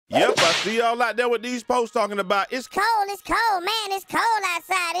See y'all out there with these posts talking about it's cold, man. It's cold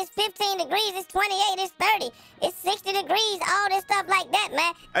outside. It's 15 degrees, it's 28, it's 30, it's 60 degrees, all this stuff like that,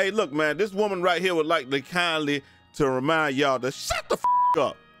 man. Hey, look, man, this woman right here would like to kindly to remind y'all to shut the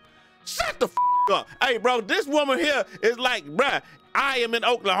up. Shut the up. Hey, bro, this woman here is like, bruh, I am in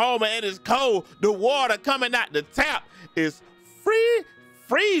Oklahoma and it's cold. The water coming out the tap is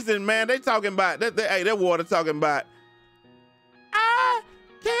freezing, man. They talking about that. Hey, that water talking about I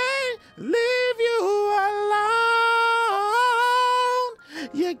can't leave you alone.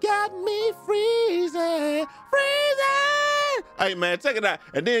 You got me freezing. Hey, man, check it out.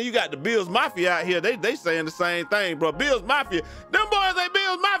 And then you got the Bills Mafia out here. They saying the same thing, bro. Bills Mafia. Them boys ain't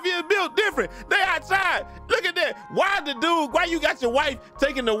Bills Mafia is built different. They outside. Look at that. Why you got your wife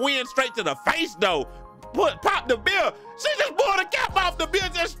taking the wind straight to the face, though? Pop the bill. She just pulled the cap off the bill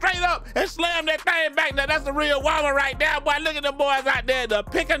just straight up and slammed that thing back. Now, that's a real woman right there, boy. Look at them boys out there, the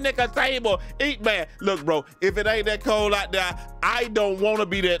picnic table. Eat, man. Look, bro, if it ain't that cold out there, I don't want to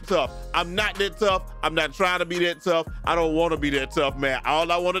be that tough. I'm not that tough. I'm not trying to be that tough. I don't want to be that tough, man.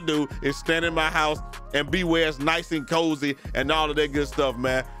 All I want to do is stand in my house and be where it's nice and cozy and all of that good stuff,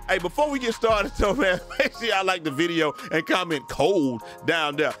 man. Hey, before we get started, though, man, make sure y'all like the video and comment cold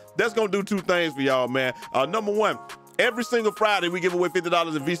down there. That's going to do two things for y'all, man. Number one, every single Friday, we give away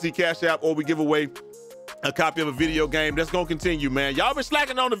 $50 in VC Cash App, or we give away a copy of a video game. That's gonna continue, man. Y'all been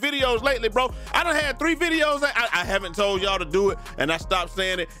slacking on the videos lately, bro. I done had 3 videos. I haven't told y'all to do it, and I stopped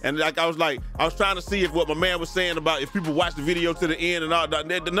saying it. And like I was trying to see if what my man was saying about if people watch the video to the end and all that.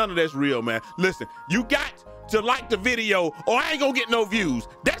 None of that's real, man. Listen, you got to like the video or I ain't gonna get no views.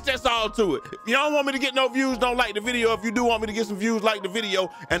 That's just all to it. If you don't want me to get no views, don't like the video. If you do want me to get some views, like the video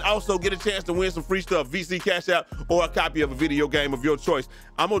and also get a chance to win some free stuff, VC Cash App or a copy of a video game of your choice.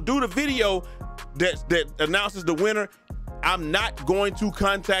 I'm gonna do the video that announces the winner. I'm not going to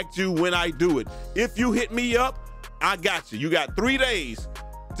contact you when I do it. If you hit me up, I got you. You got 3 days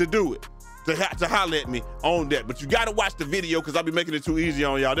to do it. To holler at me on that, but you gotta watch the video because I'll be making it too easy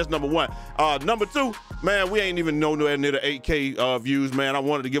on y'all. That's number one. Number two, man, we ain't even nowhere near the 8K views, man. I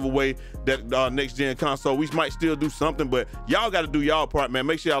wanted to give away that next gen console. We might still do something, but y'all got to do y'all part, man.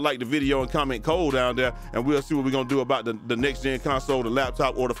 Make sure y'all like the video and comment cold down there, and we'll see what we're gonna do about the next gen console, the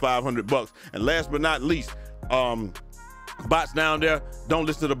laptop, or the $500. And last but not least, bots down there. Don't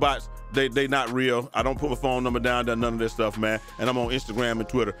listen to the bots. They not real. I don't put my phone number down there, none of this stuff, man. And I'm on Instagram and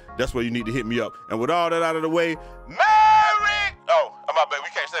Twitter. That's where you need to hit me up. And with all that out of the way, my bad, we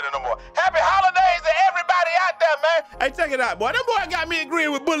can't say that no more. Happy holidays to everybody out there, man. Hey, check it out, boy. Them boy got me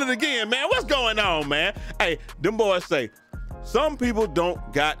agreeing with Bullet again, man. What's going on, man? Hey, them boys say, some people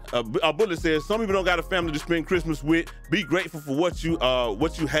don't got a Bullet says some people don't got a family to spend Christmas with. Be grateful for what you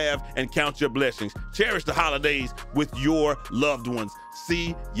have and count your blessings. Cherish the holidays with your loved ones.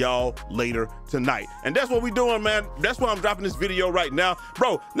 See y'all later tonight. And that's what we doing, man. That's why I'm dropping this video right now.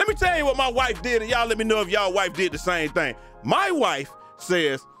 Bro, let me tell you what my wife did, and y'all let me know if y'all wife did the same thing. My wife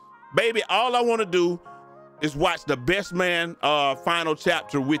says, baby, all I want to do is watch The Best Man final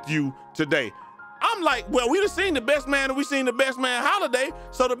chapter with you today. I'm like, well, we done seen The Best Man and we seen The Best Man Holiday,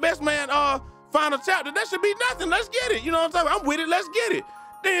 so The Best Man final chapter, that should be nothing. Let's get it. You know what I'm talking about? I'm with it. Let's get it.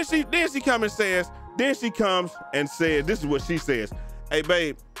 Then she comes and says, this is what she says. Hey,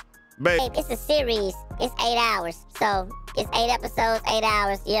 babe. It's a series. It's 8 hours. So it's 8 episodes, 8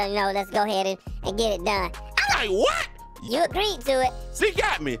 hours. You know, let's go ahead and get it done. I'm like, what? You agreed to it. She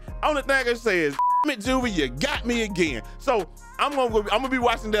got me. Only thing I say is, Juvie, you got me again. So I'm gonna be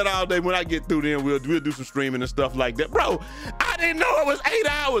watching that all day. When I get through, then we'll do some streaming and stuff like that. Bro, I didn't know it was 8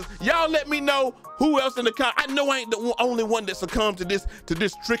 hours. Y'all let me know who else in the I know I ain't the only one that succumbed to this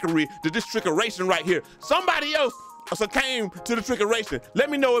trickery, to this trickeration right here. Somebody else succumbed to the trickeration. Let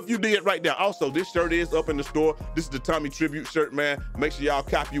me know if you did right now. Also, this shirt is up in the store. This is the Tommy tribute shirt, man. Make sure y'all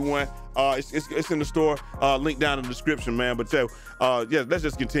copy one. It's in the store. Link down in the description, man. But yeah, let's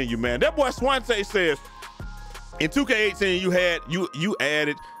just continue, man. That boy Swante says, in 2K18, you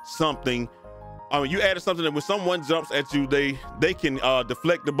added something. You added something that when someone jumps at you, they can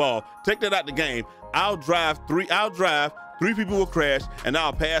deflect the ball. Take that out the game. I'll drive, 3 people will crash, and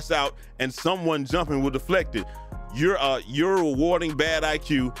I'll pass out, and someone jumping will deflect it. You're rewarding bad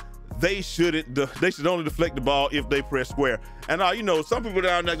IQ. They should only deflect the ball if they press square. And you know, some people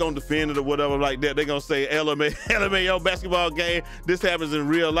down there gonna defend it or whatever like that. They're gonna say LMAO basketball game. This happens in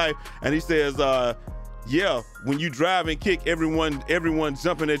real life. And he says, yeah, when you drive and kick, everyone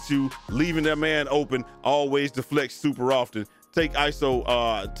jumping at you, leaving their man open, always deflects super often. Take ISO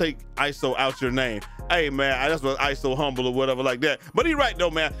out your name. Hey man, that's what ISO humble or whatever like that. But he right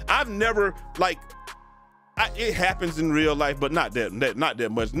though, man. I've never it happens in real life, but not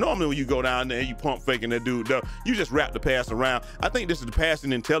that much. Normally when you go down there and you pump faking that dude, you just wrap the pass around. I think this is the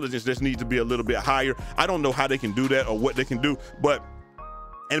passing intelligence that needs to be a little bit higher. I don't know how they can do that or what they can do, but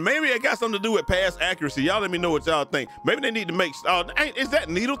and maybe it got something to do with pass accuracy. Y'all let me know what y'all think. Maybe they need to make, is that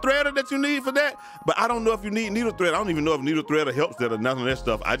needle threader that you need for that? But I don't know if you need needle thread. I don't even know if needle threader helps that or none of that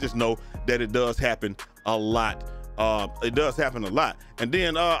stuff. I just know that it does happen a lot. It does happen a lot. And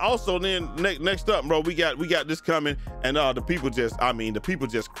then also then next up, bro, we got this coming, and the people just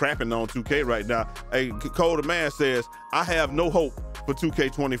crapping on 2K right now. Hey, Cole the Man says, I have no hope for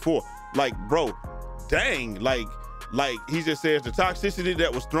 2K24. Like, bro, dang, like he just says the toxicity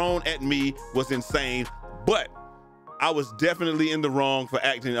that was thrown at me was insane, but I was definitely in the wrong for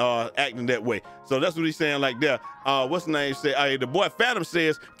acting that way. So that's what he's saying like there. What's the name? Say, the boy Phantom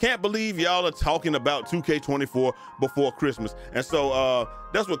says, can't believe y'all are talking about 2K24 before Christmas. And so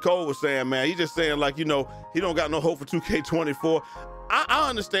that's what Cole was saying, man. He just saying like, you know, he don't got no hope for 2K24. I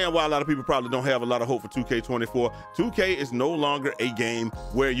understand why a lot of people probably don't have a lot of hope for 2K24. 2K is no longer a game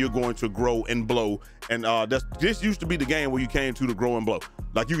where you're going to grow and blow. And this used to be the game where you came to grow and blow.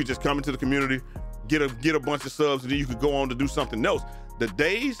 Like you could just come into the community, get a bunch of subs, and then you could go on to do something else. The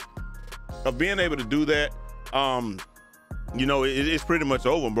days of being able to do that, you know, it's pretty much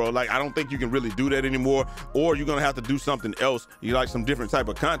over, bro. Like, I don't think you can really do that anymore, or you're gonna have to do something else. You like some different type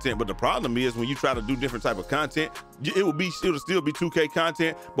of content. But the problem is when you try to do different type of content, it'll still be 2K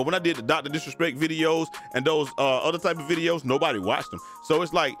content. But when I did the Dr. Disrespect videos and those other type of videos, nobody watched them. So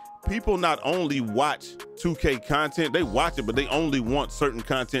it's like people not only watch 2K content, they watch it, but they only want certain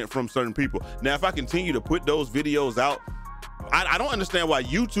content from certain people. Now, if I continue to put those videos out, I don't understand why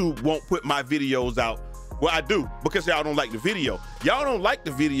YouTube won't put my videos out. Well, I do, because y'all don't like the video. Y'all don't like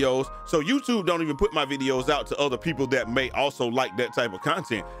the videos, so YouTube don't even put my videos out to other people that may also like that type of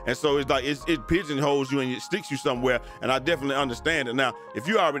content. And so it's like, it pigeonholes you and it sticks you somewhere, and I definitely understand it. Now, if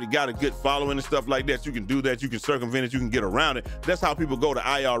you already got a good following and stuff like that, you can do that, you can circumvent it, you can get around it. That's how people go to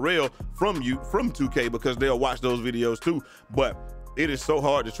IRL from 2K, because they'll watch those videos too. But it is so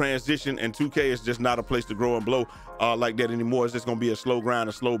hard to transition, and 2K is just not a place to grow and blow like that anymore. It's just gonna be a slow grind,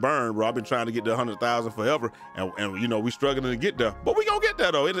 a slow burn, bro. I've been trying to get to 100,000 forever, and you know, we struggling to get there, but we gonna get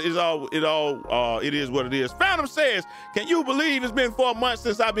there though. It is what it is. Phantom says, can you believe it's been 4 months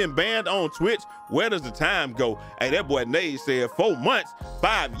since I've been banned on Twitch? Where does the time go? Hey, that boy Nate said 4 months,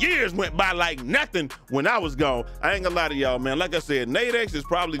 5 years went by like nothing when I was gone. I ain't gonna lie to y'all, man. Like I said, Nadexe is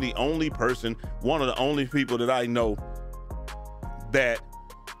probably the only person, one of the only people that I know that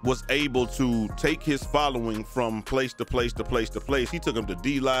was able to take his following from place to place to place to place. He took him to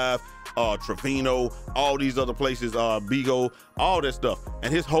D-Live, Trevino, all these other places, Bigo, all that stuff.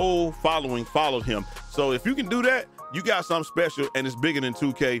 And his whole following followed him. So if you can do that, you got something special, and it's bigger than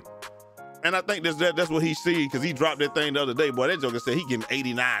 2K. And I think that's what he see, because he dropped that thing the other day. Boy, that joker said he getting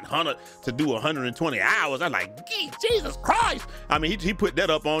 8,900 to do 120 hours. I'm like, Jesus Christ. I mean, he put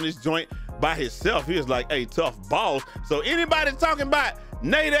that up on his joint by himself. He was like, hey, tough balls. So anybody talking about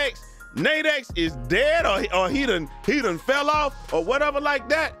Nadexe is dead, or he done fell off or whatever like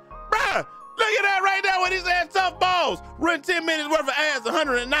that, bruh, look at that right there when he said tough balls. Run 10 minutes worth of ads,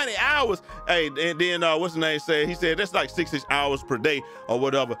 190 hours. Hey, and then what's the name say? He said that's like 6 hours per day or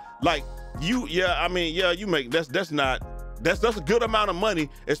whatever. Like you make that's a good amount of money,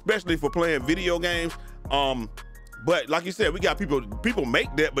 especially for playing video games. But like you said, we got people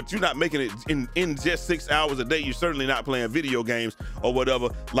make that, but you're not making it in just 6 hours a day. You're certainly not playing video games or whatever.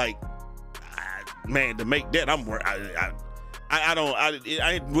 Like, man, to make that, I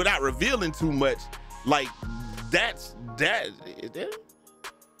without revealing too much, like that's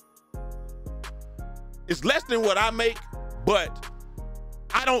it's less than what I make, but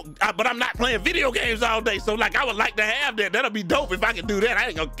I'm not playing video games all day. So like, I would like to have that. That'll be dope if I can do that. I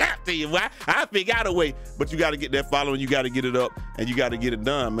ain't gonna cap to you. I figure out a way, but you got to get that following. You got to get it up, and you got to get it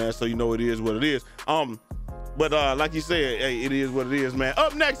done, man. So you know it is what it is. But like you said, hey, it is what it is, man.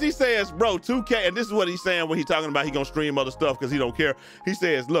 Up next, he says, bro, 2K, and this is what he's saying when he's talking about he gonna stream other stuff because he don't care. He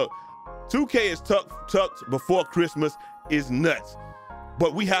says, look, 2K is tucked before Christmas is nuts,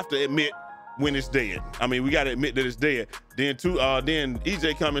 but we have to admit when it's dead. I mean, we got to admit that it's dead. Then then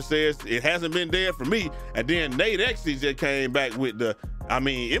EJ come and says it hasn't been dead for me, and then Nadexe just came back with the, I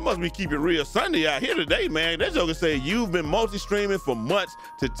mean, it must be Keep It Real Sunday out here today, man. That joker say you've been multi-streaming for months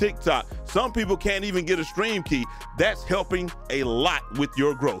to TikTok. Some people can't even get a stream key. That's helping a lot with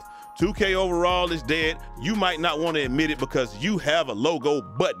your growth. 2K overall is dead. You might not want to admit it because you have a logo,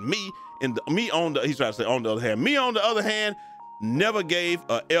 but me on the other hand, never gave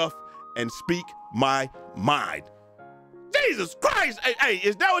a F and speak my mind. Jesus Christ! Hey,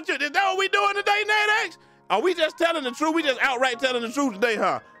 is that what we doing today, Nadexe? Are we just telling the truth? We just outright telling the truth today,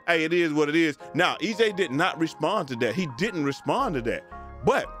 huh? Hey, it is what it is. Now, EJ did not respond to that. He didn't respond to that.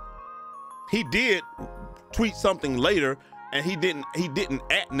 But he did tweet something later, and he didn't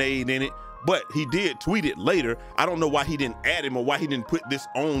at Nade in it, but he did tweet it later. I don't know why he didn't add him or why he didn't put this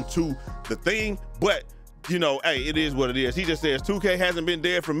on to the thing, but you know, hey, it is what it is. He just says 2K hasn't been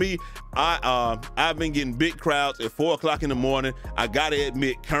there for me. I've been getting big crowds at 4 o'clock in the morning. I gotta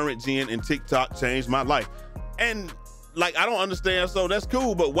admit, current gen and TikTok changed my life. And like, I don't understand, so that's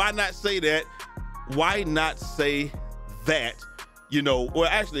cool, but why not say that? Why not say that? You know, well,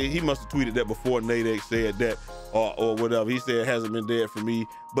 actually, he must have tweeted that before Nadexe said that or whatever. He said it hasn't been there for me.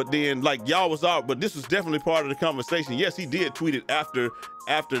 But then, like, y'all was out, but this was definitely part of the conversation. Yes, he did tweet it after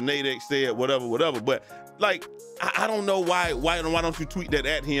Nadexe said whatever. But like, I don't know why don't you tweet that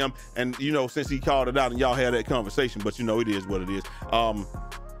at him? And you know, since he called it out and y'all had that conversation, but you know, it is what it is.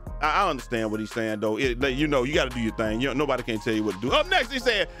 I understand what he's saying though. You know, you got to do your thing. You know, nobody can tell you what to do. Up next, he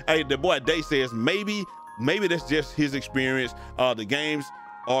said, hey, the boy Day says maybe that's just his experience. The games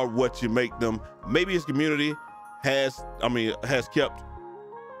are what you make them. Maybe his community has kept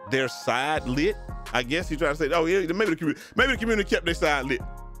their side lit. I guess he's trying to say, oh yeah, maybe the community kept their side lit.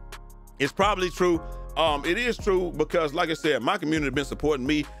 It's probably true. It is true because, like I said, my community has been supporting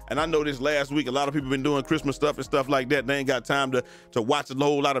me, and I know this last week a lot of people been doing Christmas stuff and stuff like that. They ain't got time to watch a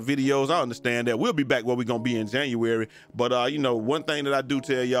whole lot of videos. I understand that. We'll be back where we're gonna be in January, but you know, one thing that I do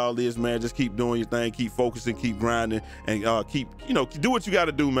tell y'all is, man, just keep doing your thing, keep focusing, keep grinding, and keep, you know, do what you got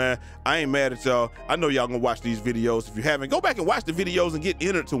to do, man. I ain't mad at y'all. I know y'all gonna watch these videos. If you haven't, go back and watch the videos and get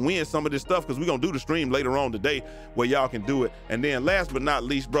entered to win some of this stuff, because we're gonna do the stream later on today where y'all can do it. And then last but not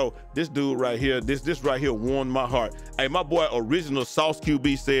least, bro, this dude right here, this right here warmed my heart. Hey, my boy Original Sauce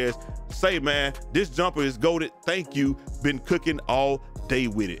QB says, say, man, this jumper is goated. Thank you. Been cooking all day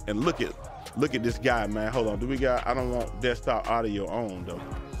with it. And look at this guy, man. Hold on. I don't want desktop audio on though.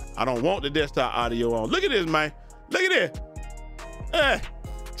 I don't want the desktop audio on. Look at this, man. Look at this.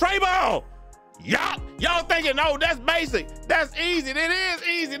 Trey ball. Y'all thinking, oh, that's basic. That's easy. That is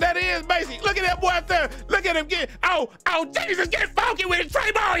easy. That is basic. Look at that boy up there. Look at him get, oh, Jesus, get funky with it,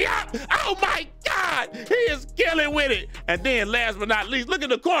 Trey ball, Oh my God, he is killing with it. And then last but not least, look at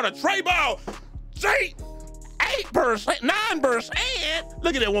the corner, Trey ball, 8%, 9%.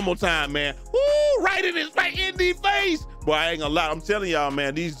 Look at that one more time, man. Woo, right in his face, in the face. Boy, I ain't gonna lie, I'm telling y'all,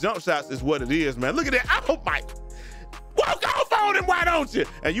 man, these jump shots is what it is, man. Look at that, oh my, walk off on him, why don't you?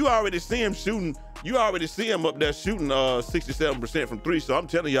 And you already see him shooting. You already see him up there shooting 67% from 3. So I'm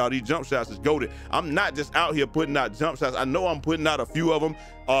telling y'all, these jump shots is goated. I'm not just out here putting out jump shots. I know I'm putting out a few of them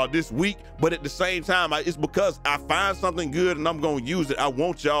this week, but at the same time, it's because I find something good and I'm gonna use it. I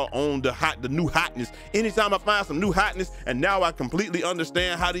want y'all on the new hotness. Anytime I find some new hotness, and now I completely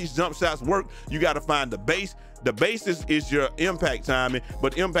understand how these jump shots work, you gotta find the base. The basis is your impact timing,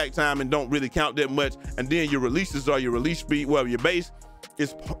 but impact timing don't really count that much. And then your releases are your release speed. Well, your base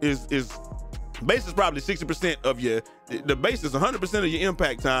is base is probably 60% of the base is 100% of your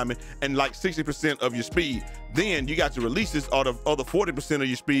impact timing and like 60% of your speed. Then you got your releases are the other 40% of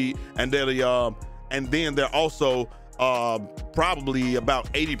your speed, and then they're also probably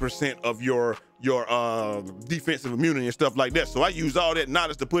about 80% of your defensive immunity and stuff like that. So I use all that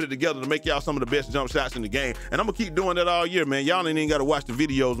knowledge to put it together to make y'all some of the best jump shots in the game. And I'm gonna keep doing that all year, man. Y'all ain't even gotta watch the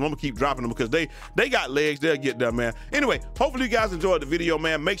videos. I'm gonna keep dropping them because they got legs. They'll get there, man. Anyway, hopefully you guys enjoyed the video,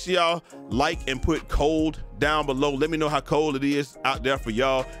 man. Make sure y'all like and put cold down below. Let me know how cold it is out there for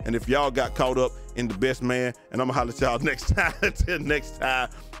y'all. And if y'all got caught up in the best man, and I'm gonna holler at y'all next time. Until next time,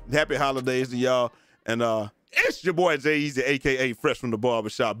 happy holidays to y'all. And it's your boy Jay Easy, aka Fresh from the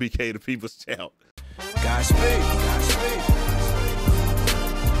Barbershop, BK the People's Champ. Godspeed.